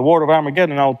that term, the war of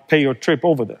Armageddon, I'll pay your trip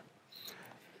over there.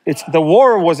 The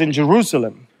war was in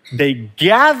Jerusalem. They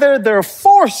gathered their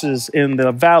forces in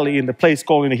the valley, in the place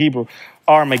called in the Hebrew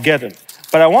Armageddon.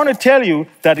 But I want to tell you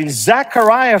that in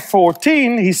Zechariah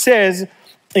 14, he says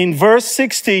in verse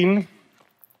 16,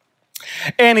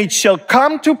 and it shall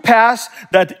come to pass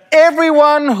that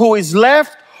everyone who is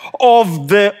left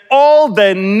of all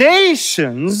the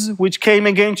nations which came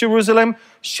against Jerusalem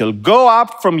shall go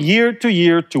up from year to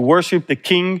year to worship the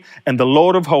King and the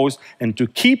Lord of hosts and to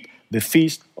keep the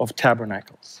Feast of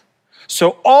Tabernacles.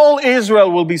 So all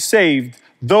Israel will be saved,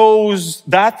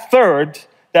 that third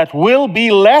that will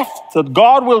be left, that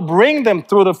God will bring them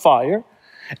through the fire,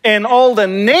 and all the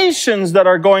nations that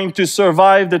are going to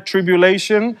survive the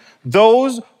tribulation,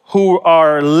 those who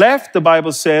are left, the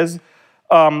Bible says,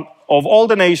 of all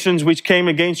the nations which came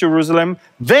against Jerusalem,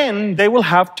 then they will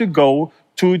have to go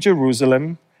to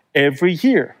Jerusalem every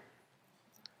year.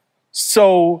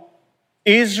 So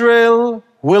Israel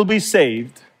will be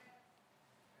saved.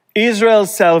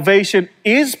 Israel's salvation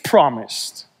is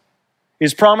promised.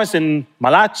 It's promised in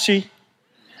Malachi.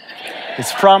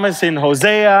 It's promised in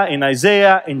Hosea, in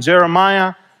Isaiah, in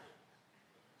Jeremiah.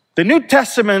 The New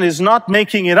Testament is not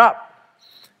making it up.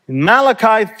 In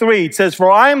Malachi 3, it says,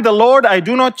 for I am the Lord, I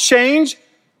do not change.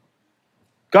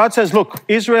 God says, look,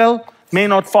 Israel may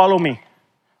not follow me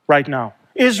right now.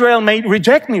 Israel may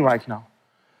reject me right now.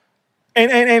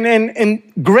 And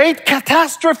great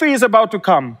catastrophe is about to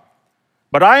come.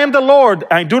 But I am the Lord,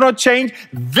 I do not change.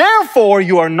 Therefore,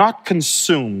 you are not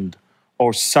consumed,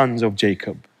 O sons of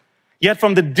Jacob. Yet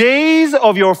from the days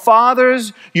of your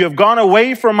fathers, you have gone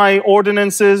away from my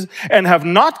ordinances and have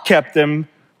not kept them.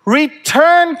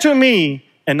 Return to me,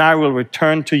 and I will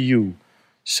return to you,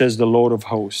 says the Lord of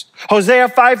hosts. Hosea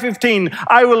 5:15,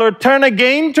 I will return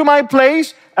again to my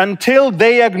place until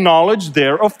they acknowledge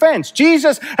their offense.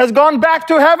 Jesus has gone back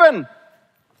to heaven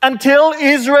until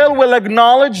Israel will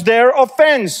acknowledge their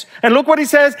offense. And look what he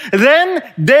says, then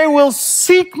they will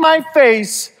seek my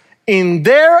face. In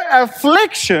their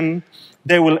affliction,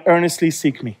 they will earnestly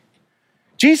seek me.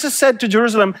 Jesus said to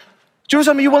Jerusalem,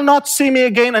 Jerusalem, you will not see me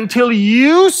again until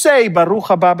you say, Baruch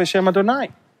haba b'shem Adonai.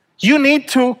 You need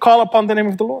to call upon the name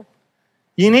of the Lord.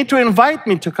 You need to invite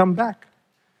me to come back.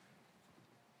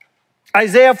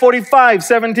 Isaiah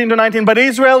 45:17-19, but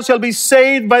Israel shall be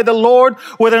saved by the Lord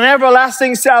with an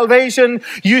everlasting salvation.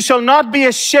 You shall not be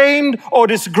ashamed or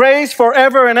disgraced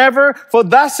forever and ever. For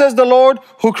thus says the Lord,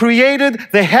 who created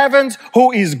the heavens,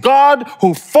 who is God,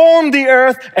 who formed the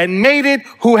earth and made it,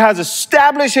 who has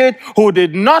established it, who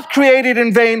did not create it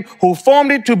in vain, who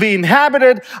formed it to be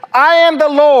inhabited. I am the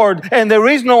Lord, and there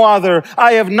is no other.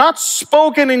 I have not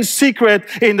spoken in secret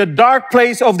in the dark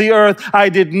place of the earth. I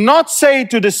did not say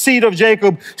to the seed of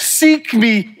Jacob, seek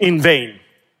me in vain.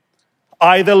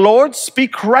 I, the Lord,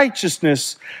 speak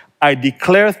righteousness. I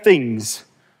declare things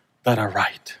that are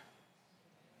right.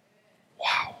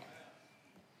 Wow.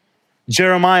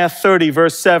 Jeremiah 30,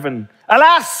 verse 7.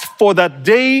 Alas, for that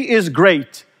day is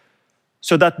great,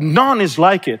 so that none is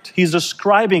like it. He's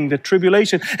describing the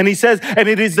tribulation. And he says, and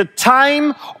it is the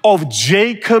time of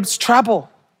Jacob's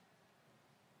trouble,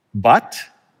 but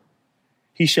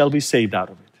he shall be saved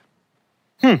out of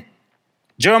it.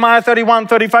 Jeremiah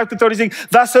 31:35-36.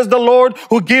 Thus says the Lord,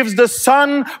 who gives the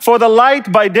sun for the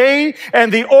light by day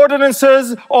and the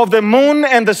ordinances of the moon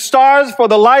and the stars for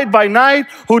the light by night,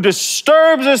 who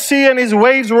disturbs the sea and his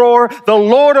waves roar. The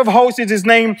Lord of hosts is his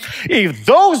name. If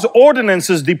those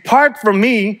ordinances depart from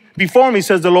me, before me,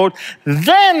 says the Lord,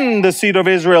 then the seed of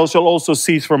Israel shall also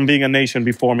cease from being a nation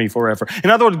before me forever. In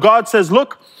other words, God says,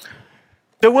 look,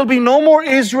 there will be no more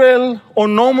Israel or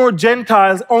no more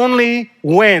Gentiles only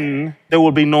when there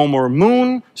will be no more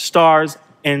moon, stars,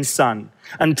 and sun.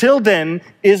 Until then,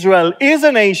 Israel is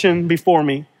a nation before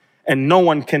me, and no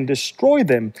one can destroy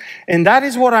them. And that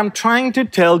is what I'm trying to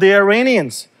tell the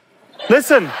Iranians.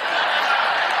 Listen,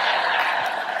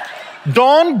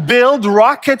 don't build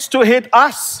rockets to hit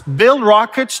us. Build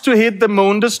rockets to hit the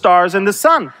moon, the stars, and the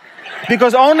sun.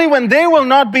 Because only when they will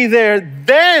not be there,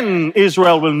 then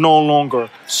Israel will no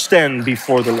longer stand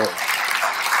before the Lord.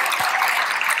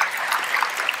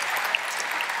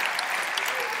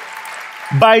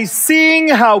 By seeing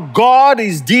how God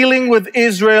is dealing with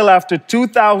Israel after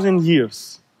 2,000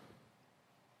 years,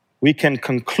 we can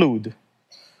conclude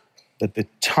that the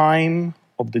time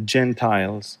of the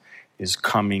Gentiles is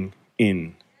coming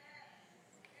in.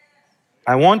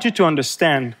 I want you to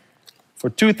understand,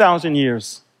 for 2,000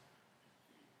 years,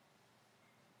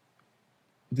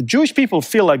 the Jewish people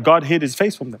feel like God hid his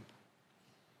face from them,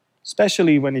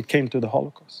 especially when it came to the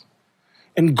Holocaust.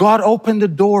 And God opened the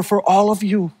door for all of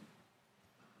you,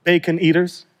 bacon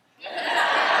eaters.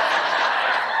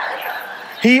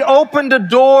 He opened the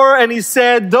door and he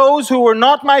said, those who were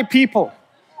not my people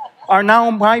are now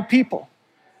my people,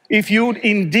 if you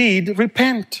indeed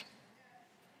repent.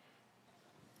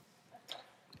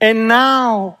 And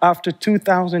now, after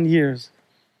 2,000 years,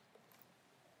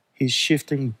 he's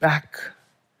shifting back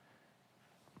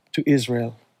to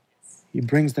Israel. He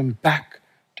brings them back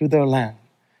to their land.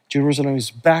 Jerusalem is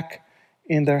back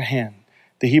in their hand.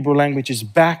 The Hebrew language is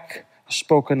back a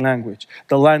spoken language.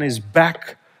 The land is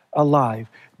back alive.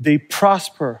 They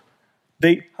prosper.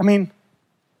 We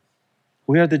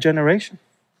are the generation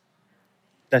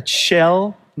that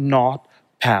shall not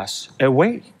pass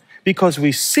away, because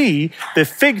we see the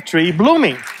fig tree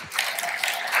blooming.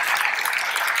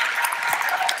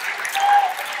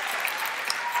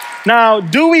 Now,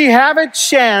 do we have a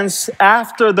chance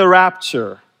after the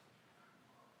rapture?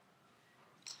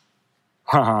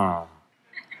 I'm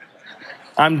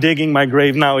digging my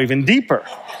grave now even deeper.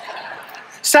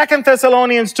 2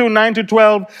 Thessalonians 2,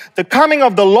 9-12, the coming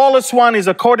of the lawless one is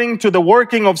according to the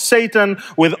working of Satan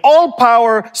with all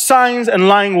power, signs, and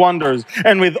lying wonders,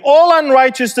 and with all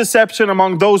unrighteous deception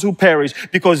among those who perish,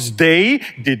 because they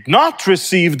did not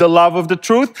receive the love of the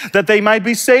truth, that they might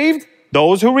be saved.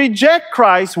 Those who reject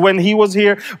Christ when he was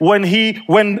here, when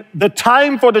the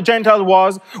time for the Gentiles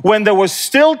was, when there was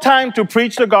still time to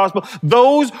preach the gospel,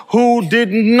 those who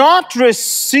did not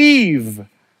receive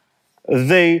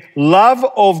the love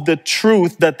of the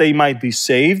truth that they might be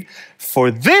saved, for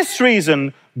this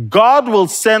reason, God will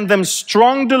send them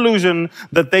strong delusion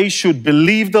that they should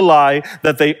believe the lie,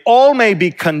 that they all may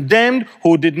be condemned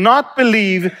who did not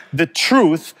believe the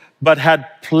truth, but had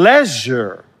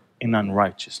pleasure in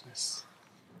unrighteousness.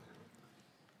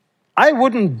 I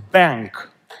wouldn't bank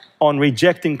on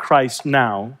rejecting Christ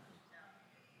now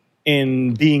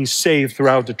in being saved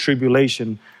throughout the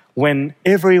tribulation when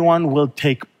everyone will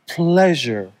take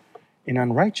pleasure in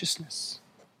unrighteousness.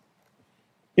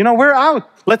 We're out.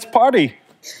 Let's party.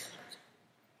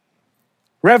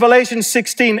 Revelation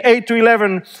 16,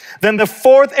 8-11. Then the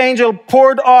fourth angel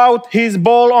poured out his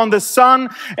bowl on the sun,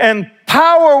 and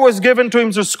power was given to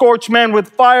him to scorch men with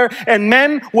fire, and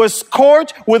men were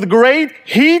scorched with great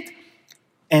heat.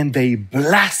 And they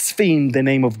blasphemed the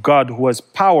name of God who has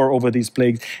power over these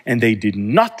plagues, and they did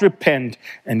not repent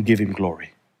and give him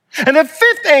glory. And the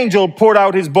fifth angel poured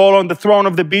out his bowl on the throne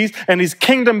of the beast, and his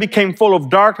kingdom became full of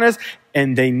darkness,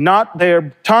 and they gnawed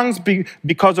their tongues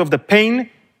because of the pain,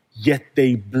 yet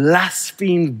they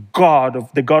blasphemed God,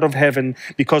 the God of heaven,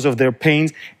 because of their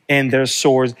pains and their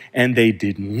sores, and they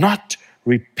did not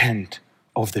repent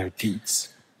of their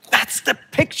deeds. That's the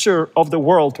picture of the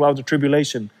world throughout the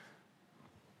tribulation.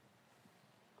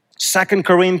 2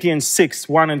 Corinthians 6,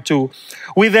 1 and 2.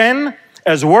 We then,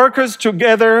 as workers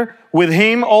together with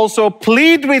him, also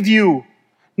plead with you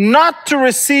not to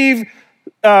receive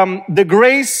the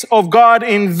grace of God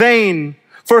in vain.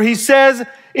 For he says,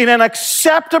 in an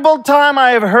acceptable time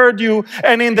I have heard you,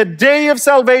 and in the day of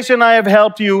salvation I have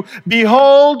helped you.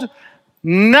 Behold,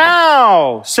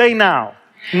 now, say now,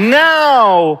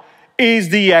 now is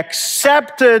the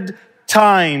accepted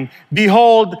time.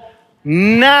 Behold,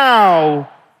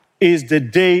 now is the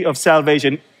day of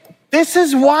salvation. This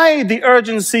is why the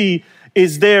urgency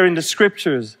is there in the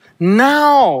scriptures.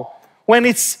 Now, when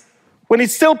it's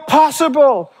still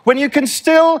possible, when you can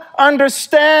still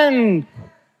understand.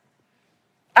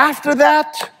 After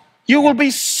that, you will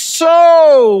be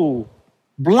so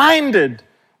blinded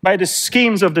by the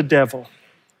schemes of the devil.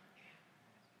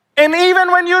 And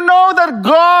even when you know that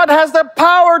God has the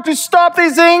power to stop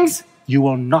these things, you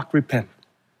will not repent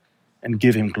and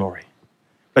give him glory,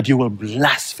 but you will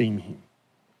blaspheme him.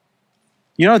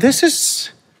 This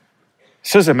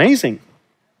is amazing.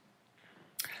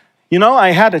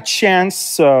 I had a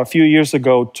chance a few years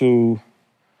ago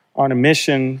on a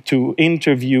mission to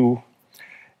interview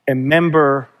a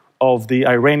member of the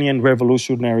Iranian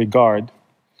Revolutionary Guard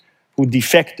who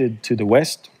defected to the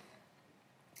West,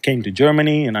 came to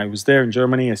Germany, and I was there in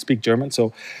Germany. I speak German,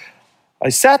 so I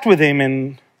sat with him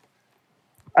and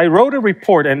I wrote a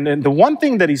report, and the one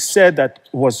thing that he said that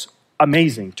was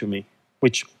amazing to me,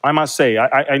 which I must say,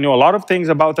 I know a lot of things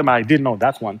about them, I didn't know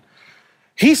that one.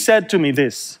 He said to me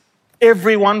this: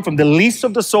 everyone from the least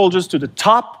of the soldiers to the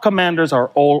top commanders are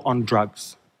all on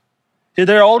drugs.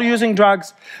 They're all using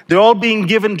drugs. They're all being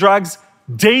given drugs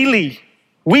daily,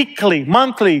 weekly,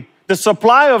 monthly. The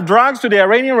supply of drugs to the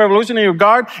Iranian Revolutionary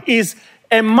Guard is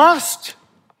a must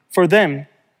for them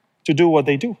to do what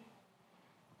they do.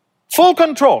 Full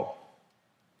control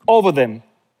over them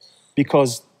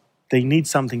because they need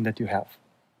something that you have.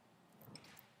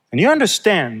 And you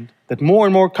understand that more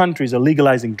and more countries are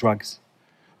legalizing drugs.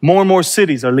 More and more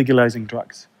cities are legalizing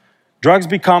drugs. Drugs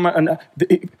become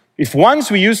if once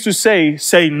we used to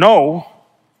say no,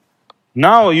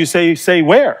 now you say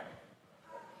where?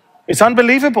 It's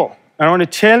unbelievable. I want to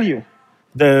tell you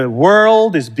The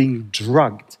world is being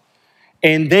drugged,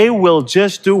 and they will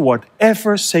just do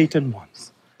whatever Satan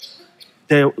wants.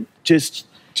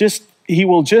 He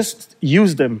will just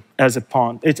use them as a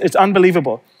pawn. It's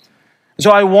unbelievable.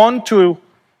 So I want to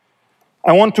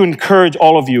encourage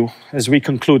all of you as we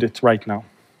conclude it right now.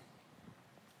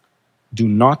 Do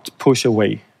not push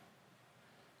away.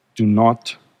 Do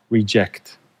not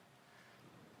reject.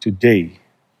 Today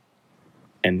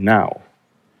and now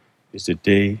is the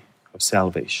day of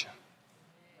salvation.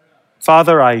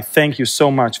 Father, I thank you so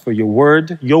much for your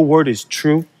word. Your word is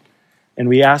true, and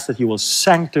we ask that you will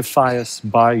sanctify us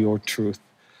by your truth.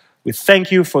 We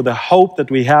thank you for the hope that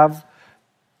we have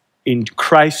in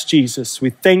Christ Jesus.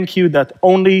 We thank you that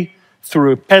only through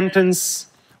repentance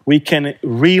we can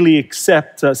really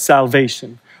accept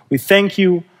salvation. We thank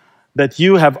you that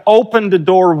you have opened the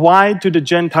door wide to the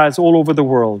Gentiles all over the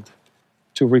world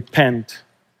to repent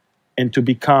and to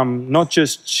become not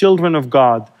just children of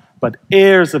God, but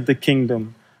heirs of the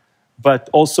kingdom, but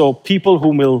also people who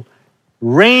will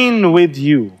reign with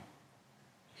you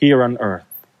here on earth.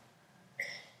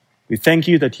 We thank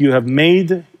you that you have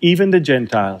made even the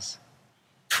Gentiles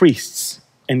priests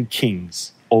and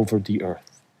kings over the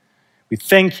earth. We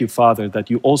thank you, Father, that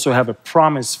you also have a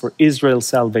promise for Israel's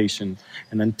salvation.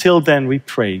 And until then, we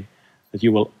pray that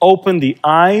you will open the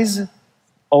eyes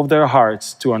of their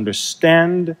hearts to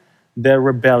understand their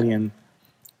rebellion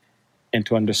and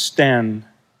to understand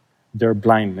their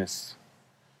blindness.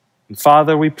 And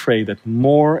Father, we pray that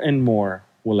more and more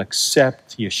will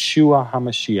accept Yeshua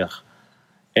HaMashiach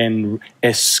and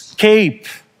escape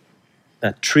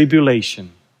that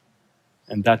tribulation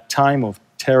and that time of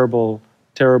terrible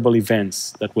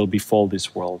events that will befall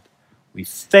this world. We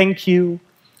thank you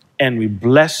and we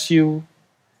bless you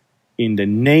in the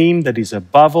name that is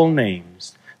above all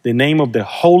names, the name of the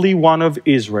Holy One of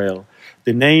Israel,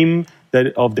 the name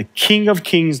of the King of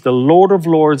Kings, the Lord of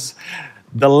Lords,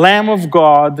 the Lamb of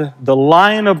God, the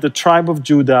Lion of the tribe of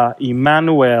Judah,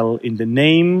 Emmanuel, in the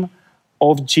name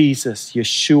of Jesus,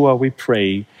 Yeshua, we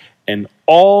pray. And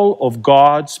all of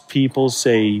God's people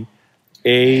say,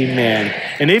 Amen.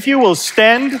 And if you will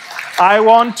stand, I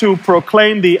want to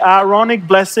proclaim the Aaronic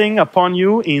blessing upon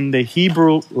you in the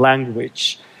Hebrew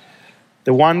language.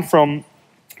 The one from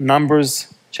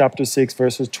Numbers chapter 6,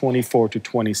 verses 24 to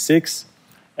 26.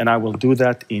 And I will do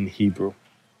that in Hebrew.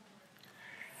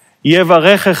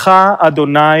 Yevarechecha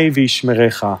Adonai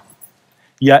v'yishmerecha.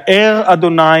 Ya'er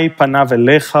Adonai panav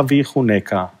elecha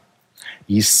v'yichuneka.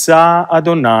 Yisa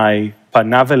Adonai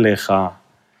panav elecha.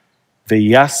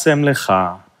 V'yasem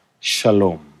lecha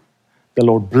shalom. The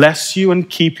Lord bless you and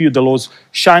keep you. The Lord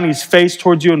shine his face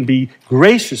towards you and be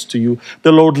gracious to you.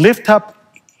 The Lord lift up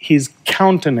his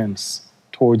countenance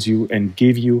towards you and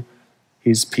give you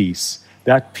his peace.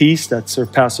 That peace that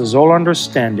surpasses all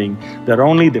understanding, that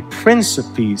only the Prince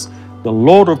of Peace, the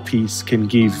Lord of Peace, can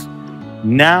give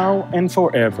now and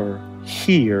forever,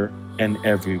 here and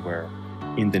everywhere.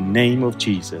 In the name of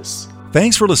Jesus.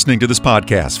 Thanks for listening to this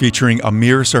podcast featuring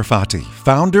Amir Tsarfati,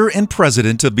 founder and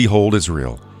president of Behold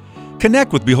Israel.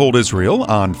 Connect with Behold Israel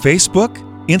on Facebook,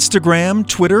 Instagram,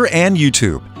 Twitter, and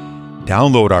YouTube.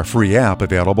 Download our free app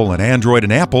available on Android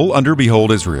and Apple under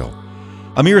Behold Israel.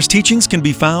 Amir's teachings can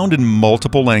be found in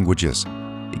multiple languages.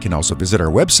 You can also visit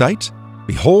our website,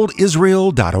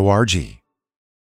 beholdisrael.org.